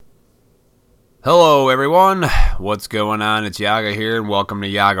Hello, everyone. What's going on? It's Yaga here, and welcome to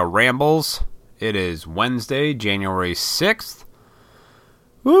Yaga Rambles. It is Wednesday, January 6th.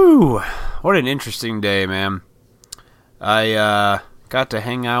 Woo! What an interesting day, man. I got to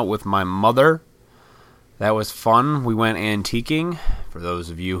hang out with my mother. That was fun. We went antiquing. For those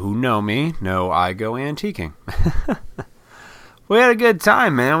of you who know me, know I go antiquing. We had a good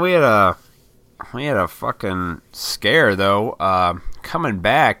time, man. We had a fucking scare, though. Coming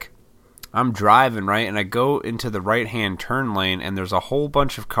back, I'm driving, right, and I go into the right-hand turn lane, and there's a whole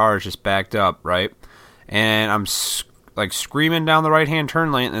bunch of cars just backed up, right? And I'm screaming down the right-hand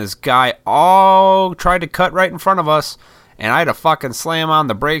turn lane, and this guy all tried to cut right in front of us, and I had to fucking slam on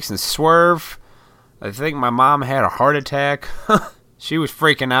the brakes and swerve. I think my mom had a heart attack. She was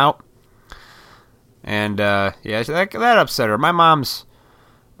freaking out. And, yeah, that upset her. My mom's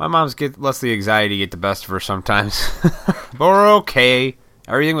lets the anxiety get the best of her sometimes. But we're okay.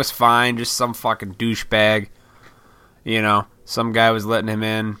 Everything was fine, just some fucking douchebag. You know, some guy was letting him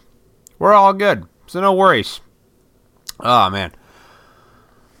in. We're all good, so no worries. Oh, man.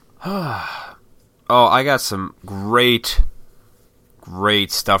 Oh, I got some great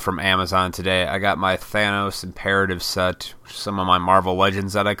stuff from Amazon today. I got my Thanos Imperative set, some of my Marvel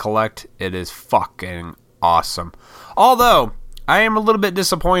Legends that I collect. It is fucking awesome. Although, I am a little bit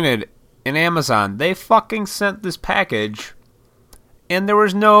disappointed in Amazon. They fucking sent this package, and there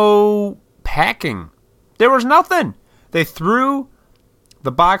was no packing. There was nothing. They threw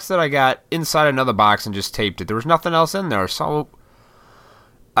the box that I got inside another box and just taped it. There was nothing else in there. So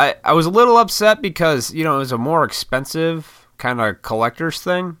I was a little upset because, you know, it was a more expensive kind of collector's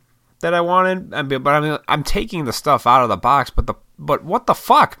thing that I wanted. But I'm taking the stuff out of the box, but what the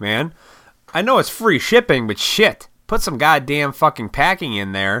fuck, man? I know it's free shipping, but shit. Put some goddamn fucking packing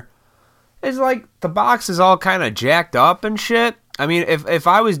in there. It's like the box is all kind of jacked up and shit. I mean, if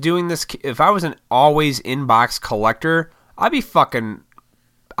I was doing this, if I was an always in-box collector, I'd be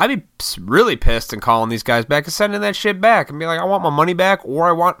really pissed and calling these guys back and sending that shit back and be like, I want my money back or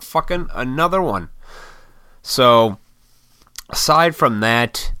I want fucking another one. So, aside from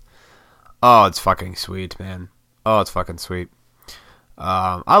that, oh, it's fucking sweet, man. Oh, it's fucking sweet.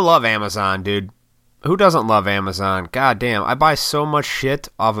 I love Amazon, dude. Who doesn't love Amazon? God damn, I buy so much shit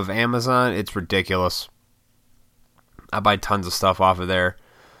off of Amazon, it's ridiculous. I buy tons of stuff off of there.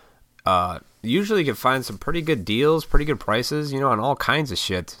 Usually you can find some pretty good deals, pretty good prices, you know, on all kinds of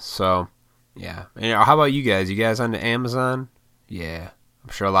shit. So, yeah. And how about you guys? You guys on Amazon? Yeah. I'm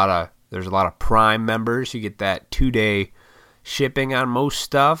sure there's a lot of Prime members. You get that 2-day shipping on most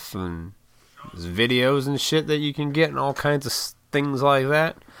stuff, and there's videos and shit that you can get and all kinds of things like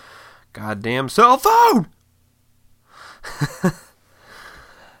that. Goddamn cell phone!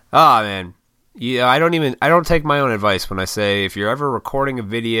 Ah, man. Yeah, I don't take my own advice when I say if you're ever recording a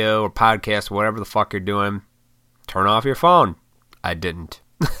video or podcast, whatever the fuck you're doing, turn off your phone. I didn't.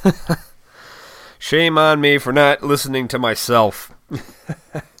 Shame on me for not listening to myself.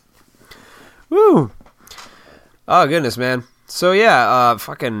 Woo! Oh, goodness, man. So, yeah,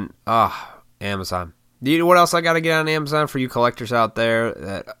 Amazon. You know what else I got to get on Amazon for you collectors out there?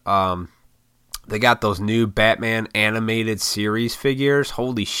 That they got those new Batman animated series figures.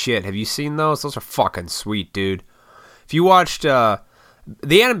 Holy shit, have you seen those? Those are fucking sweet, dude. If you watched Batman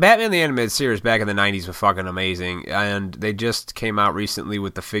the Animated Series back in the 90s was fucking amazing, and they just came out recently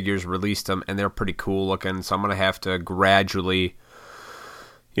with the figures, released them, and they're pretty cool looking, so I'm going to have to gradually,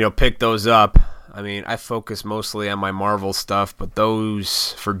 you know, pick those up. I mean, I focus mostly on my Marvel stuff, but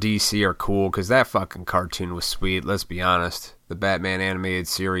those for DC are cool, because that fucking cartoon was sweet, let's be honest. The Batman Animated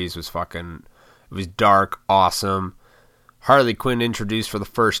Series was fucking... It was dark, awesome. Harley Quinn introduced for the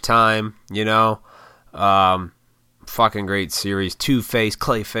first time, you know. Fucking great series. Two-Face,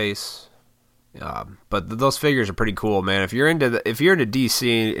 Clayface. But those figures are pretty cool, man. If you're into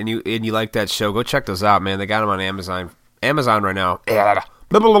DC and you like that show, go check those out, man. They got them on Amazon right now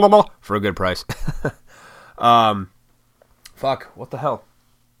for a good price. Fuck, what the hell?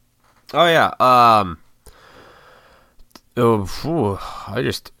 Oh yeah.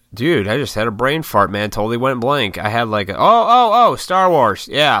 I just had a brain fart, man. Totally went blank. I had like Star Wars.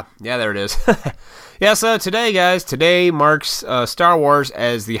 Yeah, there it is. Yeah, so today marks Star Wars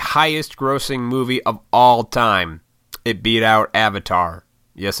as the highest grossing movie of all time. It beat out Avatar.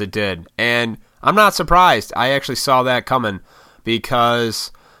 Yes, it did. And I'm not surprised. I actually saw that coming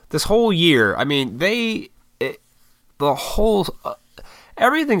because this whole year, I mean,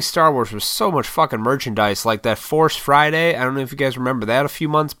 everything Star Wars was so much fucking merchandise, like that Force Friday. I don't know if you guys remember that a few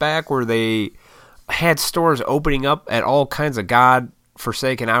months back, where they had stores opening up at all kinds of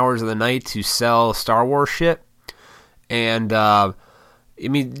god-forsaken hours of the night to sell Star Wars shit. And, I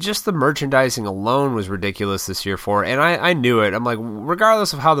mean, just the merchandising alone was ridiculous this year for it, and I knew it. I'm like,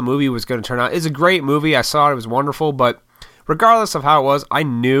 regardless of how the movie was going to turn out, it's a great movie. I saw it. It was wonderful, but regardless of how it was, I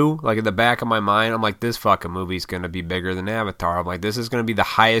knew, like, in the back of my mind, I'm like, this fucking movie's going to be bigger than Avatar. I'm like, this is going to be the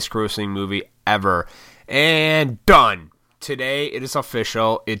highest grossing movie ever. And done. Today, it is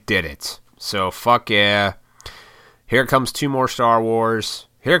official. It did it. So, fuck yeah. Here comes 2 more Star Wars.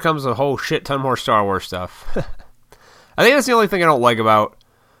 Here comes a whole shit ton more Star Wars stuff. I think that's the only thing I don't like about...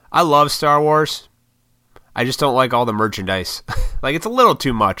 I love Star Wars. I just don't like all the merchandise. Like, it's a little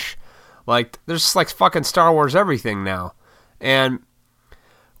too much. Like, there's just, like, fucking Star Wars everything now. And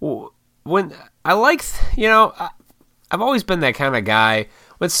when I like... You know, I've always been that kind of guy.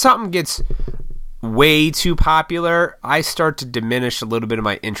 When something gets way too popular, I start to diminish a little bit of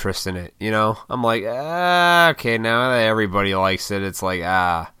my interest in it, you know? I'm like, okay, now that everybody likes it, it's like,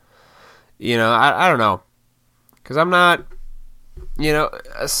 you know, I don't know. Because I'm not, you know,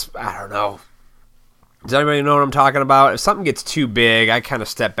 I don't know. Does anybody know what I'm talking about? If something gets too big, I kind of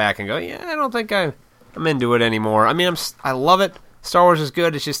step back and go, yeah, I don't think I'm into it anymore. I mean, I love it. Star Wars is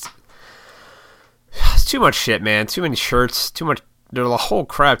good. It's just, it's too much shit, man. Too many shirts, too much. There's a whole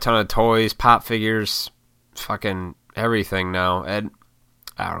crap ton of toys, pop figures, fucking everything now. And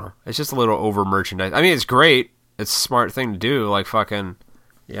I don't know. It's just a little over merchandise. I mean, it's great. It's a smart thing to do. Like, fucking,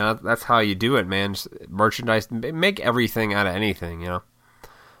 yeah, that's how you do it, man. Just merchandise. Make everything out of anything, you know?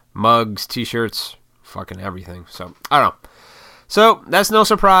 Mugs, t-shirts, fucking everything. So, I don't know. So, that's no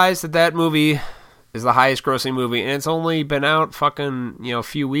surprise that movie is the highest grossing movie. And it's only been out fucking, you know, a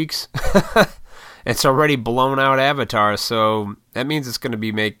few weeks. It's already blown out Avatar, so that means it's going to be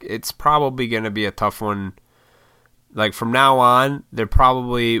it's probably going to be a tough one. Like, from now on, there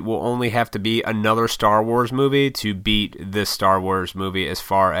probably will only have to be another Star Wars movie to beat this Star Wars movie as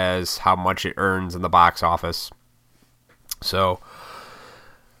far as how much it earns in the box office. So,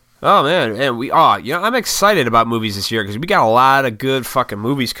 oh man, and you know, I'm excited about movies this year because we got a lot of good fucking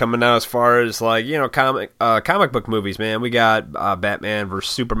movies coming out as far as, like, you know, comic book movies, man. We got Batman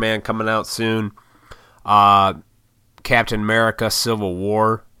vs Superman coming out soon. Captain America Civil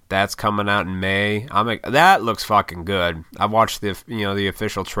War, that's coming out in May. That looks fucking good. I watched the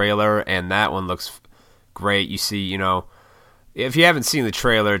official trailer, and that one looks great. You see, you know, if you haven't seen the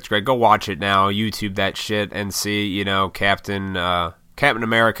trailer, it's great. Go watch it now. YouTube that shit and see, you know, Captain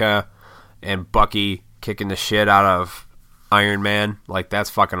America and Bucky kicking the shit out of Iron Man. Like, that's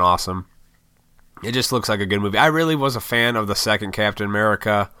fucking awesome. It just looks like a good movie. I really was a fan of the second Captain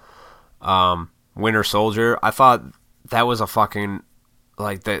America, Winter Soldier. I thought that was a fucking,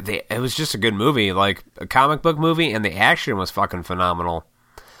 like, it was just a good movie, like a comic book movie, and the action was fucking phenomenal.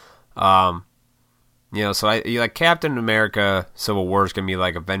 You know, so like Captain America Civil War is gonna be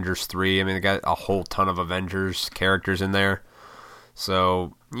like Avengers 3. I mean, they got a whole ton of Avengers characters in there,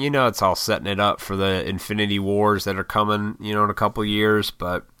 so you know it's all setting it up for the Infinity Wars that are coming, you know, in a couple years.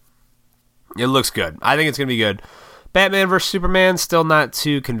 But it looks good. I think it's gonna be good. Batman vs Superman, still not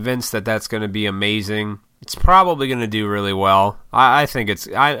too convinced that that's going to be amazing. It's probably going to do really well. I think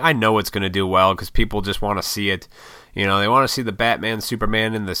I know it's going to do well because people just want to see it. You know, they want to see the Batman,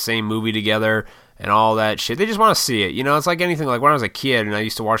 Superman in the same movie together and all that shit. They just want to see it. You know, it's like anything. Like when I was a kid and I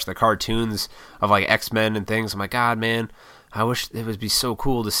used to watch the cartoons of like X-Men and things. I'm like, God, man, I wish it would be so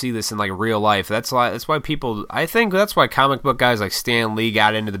cool to see this in like real life. That's why people, I think that's why comic book guys like Stan Lee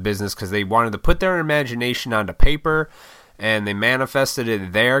got into the business, because they wanted to put their imagination onto paper and they manifested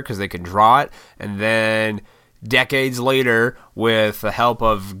it there because they could draw it. And then decades later, with the help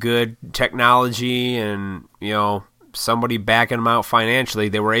of good technology and, you know, somebody backing them out financially,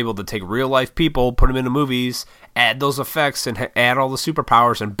 they were able to take real life people, put them into movies, add those effects, and add all the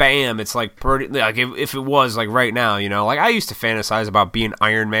superpowers, and bam, it's like pretty, like if it was like right now, you know, like I used to fantasize about being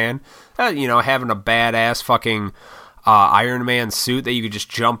Iron Man, you know, having a badass fucking Iron Man suit that you could just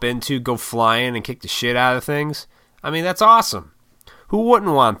jump into, go flying, and kick the shit out of things. I mean, that's awesome. Who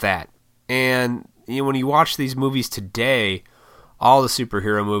wouldn't want that? And you know, when you watch these movies today, all the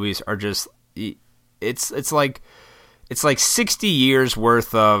superhero movies are just, it's like 60 years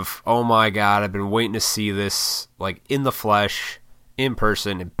worth of, oh my God, I've been waiting to see this, like, in the flesh, in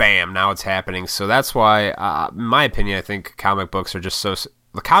person, and bam, now it's happening. So that's why, in my opinion, I think comic books are just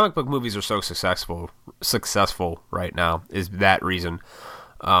the comic book movies are so successful right now, is that reason.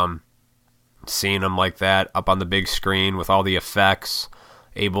 Seeing them like that up on the big screen with all the effects,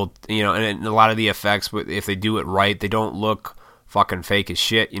 you know, and a lot of the effects, if they do it right, they don't look fucking fake as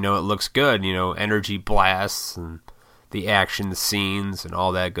shit, you know, it looks good, you know, energy blasts and the action, the scenes, and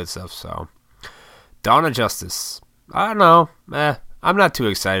all that good stuff. So, Dawn of Justice, I don't know, I'm not too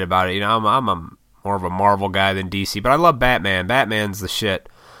excited about it. You know, I'm more of a Marvel guy than DC, but I love Batman. Batman's the shit.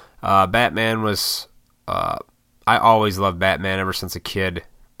 Batman was, I always loved Batman ever since a kid.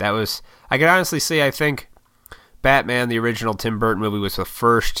 I can honestly say I think Batman, the original Tim Burton movie, was the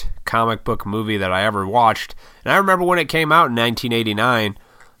first comic book movie that I ever watched. And I remember when it came out in 1989,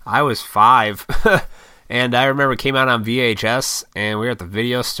 I was 5. And I remember it came out on VHS, and we were at the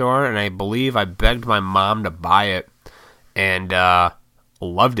video store, and I believe I begged my mom to buy it, and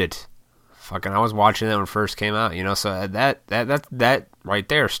loved it. Fucking, I was watching it when it first came out, so that right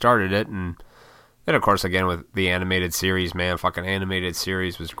there started it, and then, of course, again, with the animated series, man, fucking animated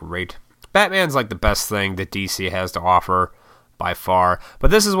series was great. Batman's like the best thing that DC has to offer by far,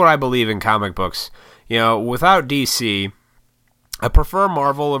 but this is what I believe in comic books. Without DC, I prefer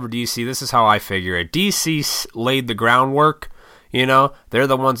Marvel over DC. This is how I figure it. DC laid the groundwork, they're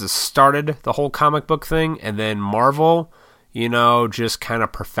the ones that started the whole comic book thing, and then Marvel, just kind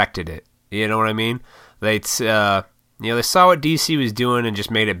of perfected it. You know what I mean? They saw what DC was doing and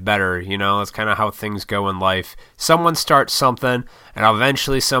just made it better. That's kind of how things go in life. Someone starts something, and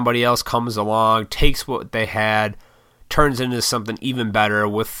eventually somebody else comes along, takes what they had, turns into something even better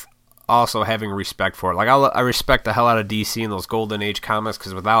with also having respect for it. Like, I respect the hell out of DC and those Golden Age comics,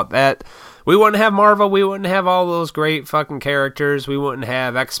 because without that, we wouldn't have Marvel, we wouldn't have all those great fucking characters, we wouldn't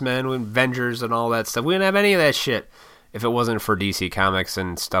have X-Men, Avengers, and all that stuff. We wouldn't have any of that shit if it wasn't for DC Comics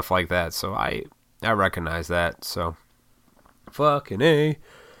and stuff like that. So I recognize that. So fucking A.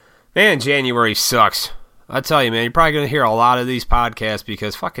 Man, January sucks. I tell you, man, you're probably going to hear a lot of these podcasts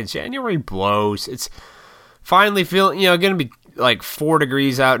because fucking January blows. It's finally feeling, going to be like 4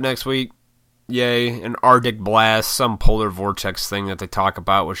 degrees out next week. Yay. An Arctic blast, some polar vortex thing that they talk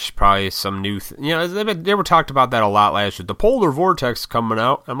about, which is probably some new they were talked about that a lot last year. The polar vortex coming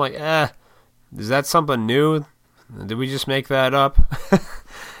out. I'm like, is that something new? Did we just make that up?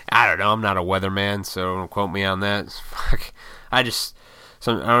 I don't know. I'm not a weatherman, so don't quote me on that. Fuck. I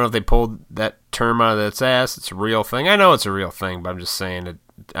don't know if they pulled that term out of its ass. It's a real thing. I know it's a real thing, but I'm just saying that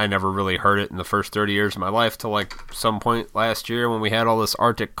I never really heard it in the first 30 years of my life till like some point last year when we had all this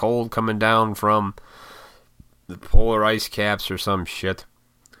Arctic cold coming down from the polar ice caps or some shit.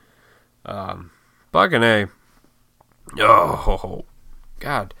 Fucking A. Oh,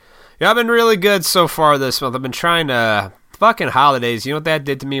 God. Yeah, I've been really good so far this month. I've been trying to... Fucking holidays, you know what that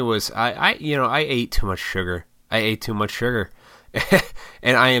did to me was... I ate too much sugar.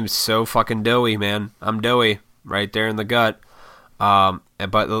 And I am so fucking doughy, man. I'm doughy. Right there in the gut. But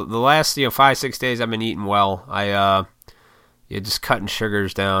the last, 5-6 days I've been eating well. Just cutting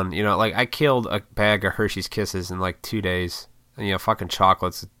sugars down. I killed a bag of Hershey's Kisses in like 2 days. And, fucking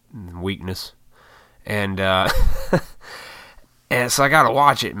chocolate's weakness. And, and so I gotta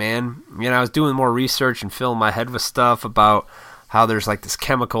watch it, man. I was doing more research and filling my head with stuff about how there's like this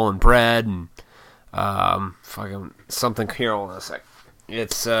chemical in bread and fucking something here. Hold on a sec.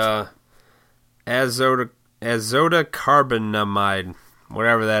 It's azotocarbonamide,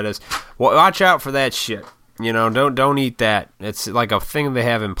 whatever that is. Well, watch out for that shit. Don't eat that. It's like a thing they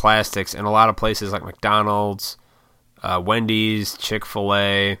have in plastics in a lot of places like McDonald's, Wendy's,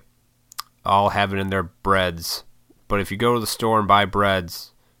 Chick-fil-A, all have it in their breads. But if you go to the store and buy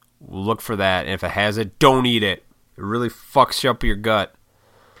breads, look for that. And if it has it, don't eat it. It really fucks you up your gut.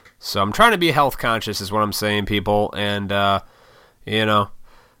 So I'm trying to be health conscious is what I'm saying, people. And,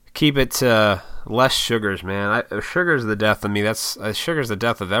 keep it to less sugars, man. Sugar's the death of me. Sugar's the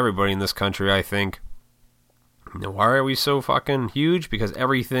death of everybody in this country, I think. Why are we so fucking huge? Because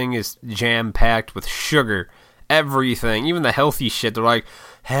everything is jam-packed with sugar. Everything. Even the healthy shit. They're like,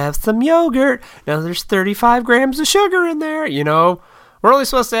 have some yogurt. Now there's 35 grams of sugar in there. We're only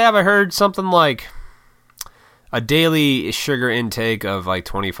supposed to have, I heard, something like a daily sugar intake of like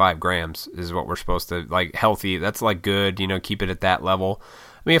 25 grams is what we're supposed to, like, healthy. That's like good, keep it at that level.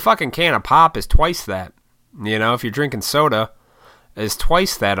 I mean, a fucking can of pop is twice that. If you're drinking soda, is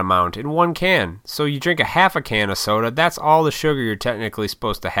twice that amount in one can. So you drink a half a can of soda, that's all the sugar you're technically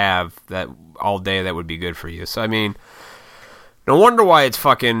supposed to have that all day that would be good for you. So, I mean, no wonder why it's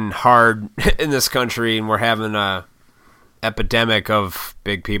fucking hard in this country and we're having a epidemic of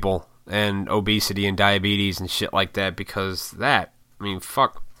big people and obesity and diabetes and shit like that because that. I mean,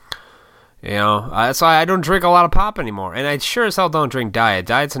 fuck. That's why I don't drink a lot of pop anymore. And I sure as hell don't drink Diet.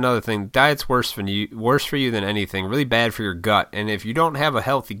 Diet's another thing. Diet's worse for you than anything. Really bad for your gut. And if you don't have a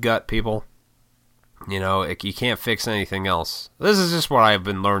healthy gut, people, you can't fix anything else. This is just what I've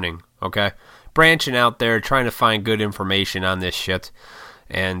been learning, okay? Branching out there, trying to find good information on this shit.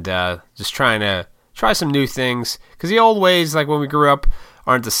 And just trying to try some new things. Because the old ways, like when we grew up,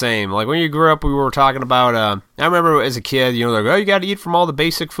 aren't the same. Like when you grew up, we were talking about, I remember as a kid, you know, like, oh, you got to eat from all the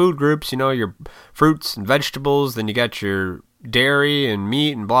basic food groups, you know, your fruits and vegetables, then you got your dairy and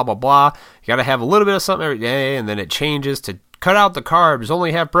meat and blah, blah, blah. You got to have a little bit of something every day, and then it changes to cut out the carbs,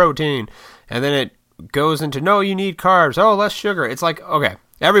 only have protein, and then it goes into, no, you need carbs, oh, less sugar. It's like, okay,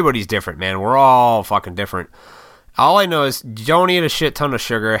 everybody's different, man. We're all fucking different. All I know is don't eat a shit ton of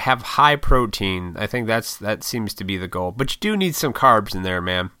sugar, have high protein. I think that seems to be the goal. But you do need some carbs in there,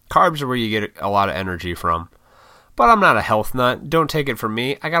 man. Carbs are where you get a lot of energy from. But I'm not a health nut. Don't take it from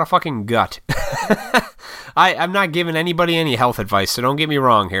me. I got a fucking gut. I'm not giving anybody any health advice, so don't get me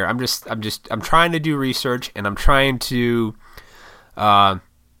wrong here. I'm trying to do research, and I'm trying to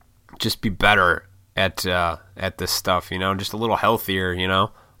just be better at this stuff, you know, just a little healthier, you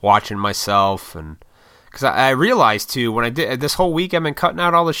know, watching myself. And because I realized too, when I did this whole week, I've been cutting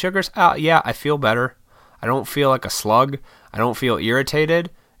out all the sugars. Yeah, I feel better. I don't feel like a slug. I don't feel irritated,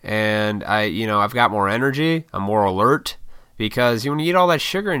 and I've got more energy. I'm more alert, because when you eat all that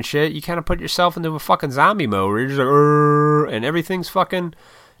sugar and shit, you kind of put yourself into a fucking zombie mode where you're just like, and everything's fucking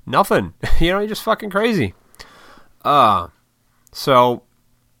nothing. You know, you're just fucking crazy. So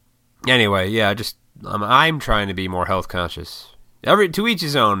anyway, yeah, I'm trying to be more health conscious. To each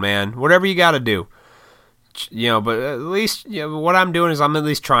his own, man. Whatever you got to do, you know. But at least, you know, what I'm doing is I'm at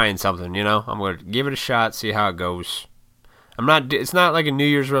least trying something. You know, I'm going to give it a shot, see how it goes. It's not like a New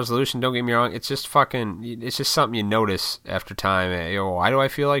Year's resolution. Don't get me wrong. It's just it's just something you notice after time. Why do I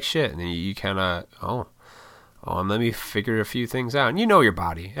feel like shit? And then you kind of, let me figure a few things out. And you know your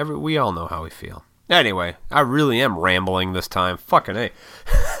body. We all know how we feel. Anyway, I really am rambling this time. Fucking A.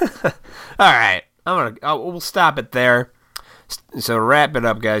 All right. We'll stop it there. So to wrap it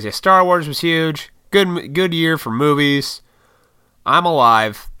up, guys. Yeah, Star Wars was huge. Good year for movies. I'm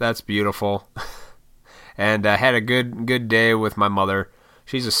alive. That's beautiful. And I had a good day with my mother.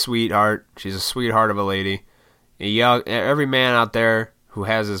 She's a sweetheart. She's a sweetheart of a lady. Every man out there who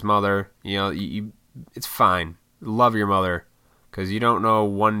has his mother, you know, it's fine. Love your mother, because you don't know,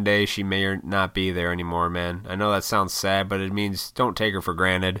 one day she may or not be there anymore, man. I know that sounds sad, but it means don't take her for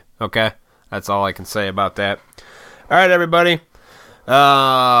granted, okay? That's all I can say about that. All right, everybody.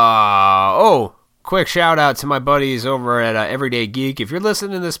 Quick shout out to my buddies over at Everyday Geek. If you're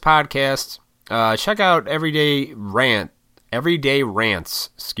listening to this podcast, check out Everyday Rants.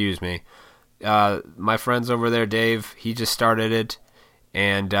 Excuse me. My friend's over there, Dave. He just started it,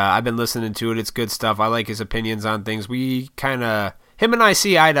 and I've been listening to it. It's good stuff. I like his opinions on things. Him and I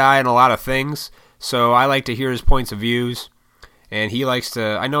see eye to eye on a lot of things, so I like to hear his points of views. And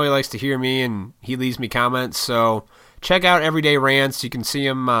I know he likes to hear me, and he leaves me comments. So check out Everyday Rants. You can see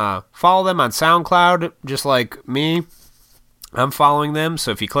him, follow them on SoundCloud, just like me. I'm following them.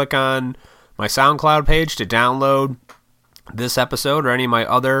 So if you click on my SoundCloud page to download this episode or any of my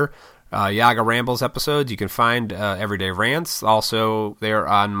other Yaga Rambles episodes, you can find Everyday Rants. Also, they're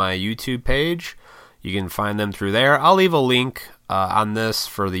on my YouTube page. You can find them through there. I'll leave a link on this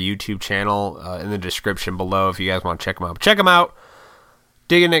for the YouTube channel in the description below if you guys want to check them out. But check them out.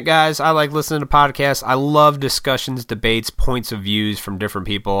 Digging it, guys. I like listening to podcasts. I love discussions, debates, points of views from different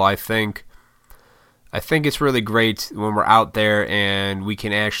people. I think it's really great when we're out there and we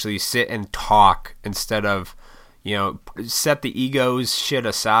can actually sit and talk instead of, you know, set the egos shit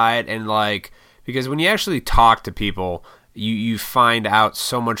aside. And because when you actually talk to people, you find out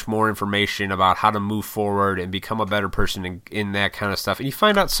so much more information about how to move forward and become a better person in that kind of stuff. And you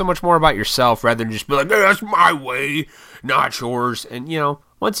find out so much more about yourself rather than just be like, hey, that's my way, not yours. And, you know,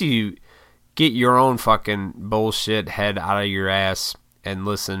 once you get your own fucking bullshit head out of your ass and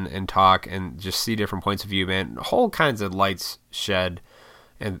listen and talk and just see different points of view, man, whole kinds of lights shed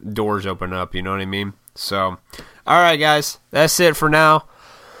and doors open up, you know what I mean? So, all right, guys, that's it for now.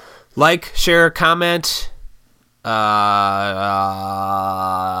 Like, share, comment, and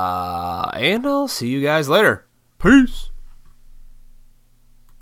I'll see you guys later. Peace.